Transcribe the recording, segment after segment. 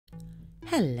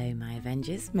Hello my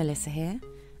Avengers, Melissa here,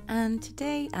 and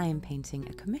today I am painting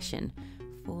a commission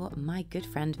for my good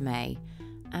friend May,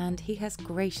 and he has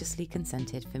graciously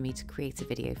consented for me to create a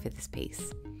video for this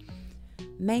piece.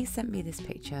 May sent me this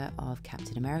picture of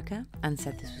Captain America and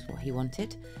said this was what he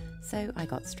wanted, so I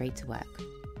got straight to work.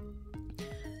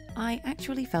 I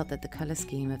actually felt that the colour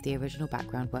scheme of the original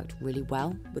background worked really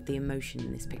well with the emotion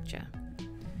in this picture.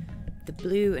 The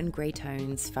blue and grey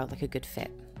tones felt like a good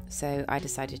fit, so I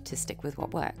decided to stick with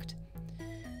what worked.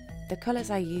 The colours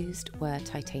I used were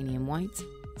titanium white,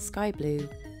 sky blue,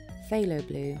 phthalo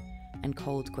blue and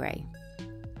cold grey.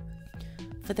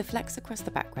 For the flecks across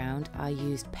the background I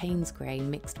used Payne's grey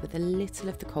mixed with a little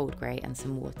of the cold grey and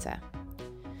some water.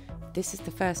 This is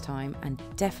the first time, and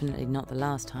definitely not the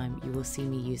last time, you will see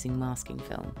me using masking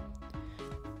film.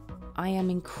 I am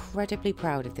incredibly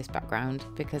proud of this background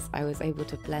because I was able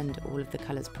to blend all of the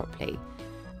colours properly,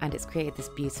 and it's created this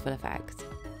beautiful effect.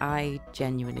 I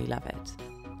genuinely love it.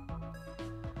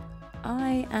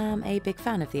 I am a big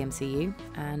fan of the MCU,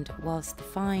 and whilst the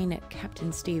fine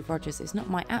Captain Steve Rogers is not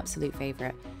my absolute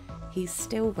favourite, he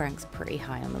still ranks pretty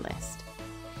high on the list.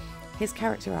 His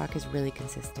character arc is really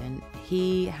consistent.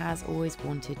 He has always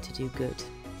wanted to do good.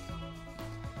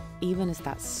 Even as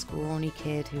that scrawny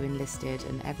kid who enlisted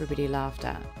and everybody laughed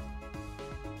at.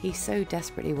 He so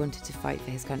desperately wanted to fight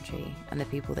for his country and the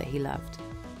people that he loved.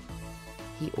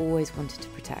 He always wanted to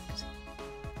protect.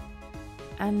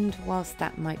 And whilst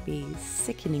that might be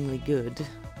sickeningly good,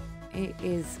 it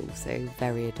is also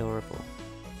very adorable.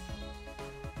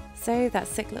 So that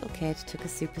sick little kid took a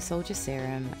super soldier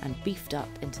serum and beefed up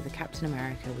into the Captain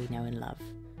America we know and love.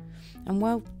 And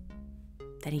well,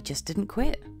 then he just didn't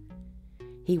quit.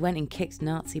 He went and kicked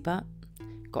Nazi butt,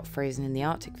 got frozen in the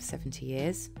Arctic for 70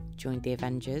 years, joined the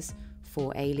Avengers,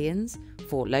 fought aliens,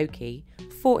 fought Loki,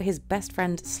 fought his best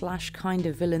friend slash kind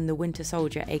of villain the Winter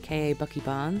Soldier aka Bucky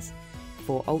Barnes,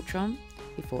 fought Ultron,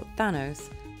 he fought Thanos,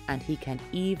 and he can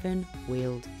even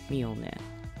wield Mjolnir.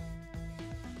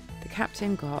 The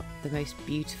Captain got the most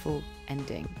beautiful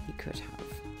ending he could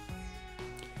have.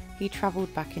 He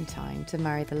travelled back in time to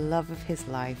marry the love of his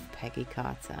life, Peggy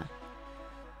Carter.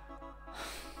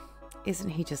 Isn't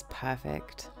he just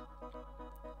perfect?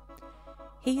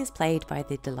 He is played by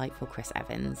the delightful Chris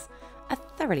Evans, a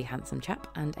thoroughly handsome chap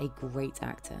and a great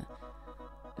actor.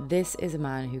 This is a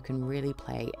man who can really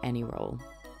play any role.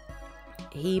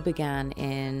 He began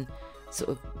in sort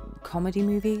of comedy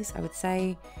movies, I would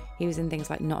say. He was in things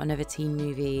like Not Another Teen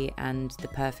Movie and The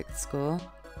Perfect Score.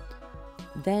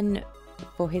 Then,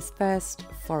 for his first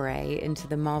foray into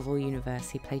the Marvel Universe,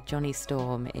 he played Johnny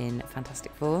Storm in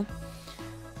Fantastic Four.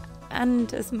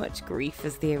 And as much grief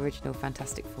as the original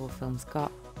Fantastic Four films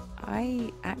got,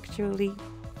 I actually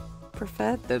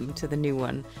preferred them to the new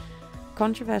one.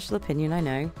 Controversial opinion, I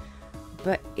know,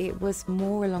 but it was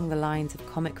more along the lines of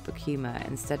comic book humour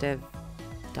instead of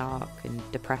dark and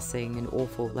depressing and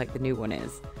awful like the new one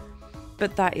is.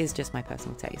 But that is just my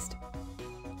personal taste.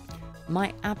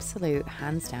 My absolute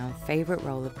hands down favourite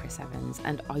role of Chris Evans,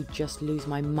 and I just lose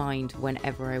my mind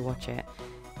whenever I watch it,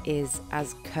 is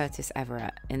as Curtis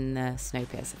Everett in the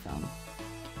Snowpiercer film.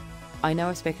 I know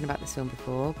I've spoken about this film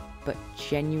before, but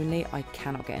genuinely I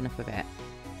cannot get enough of it.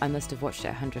 I must have watched it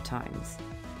 100 times.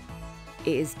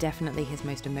 It is definitely his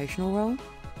most emotional role,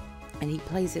 and he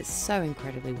plays it so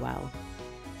incredibly well.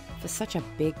 For such a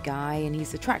big guy, and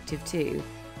he's attractive too,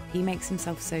 he makes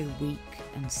himself so weak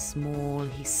and small,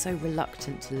 he's so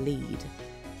reluctant to lead.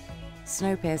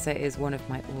 Snowpiercer is one of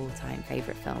my all-time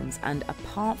favourite films, and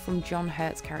apart from John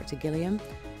Hurt's character Gilliam,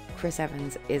 Chris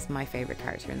Evans is my favourite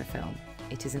character in the film.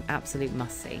 It is an absolute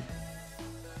must-see.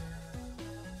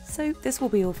 So this will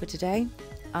be all for today.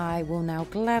 I will now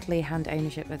gladly hand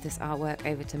ownership of this artwork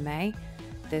over to May.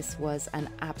 This was an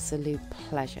absolute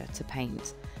pleasure to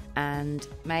paint. And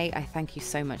May, I thank you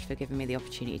so much for giving me the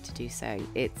opportunity to do so.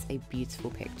 It's a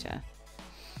beautiful picture.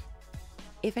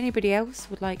 If anybody else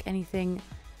would like anything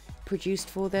produced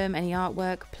for them, any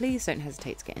artwork, please don't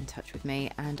hesitate to get in touch with me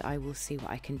and I will see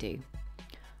what I can do.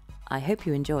 I hope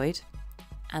you enjoyed,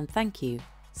 and thank you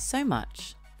so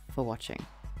much for watching.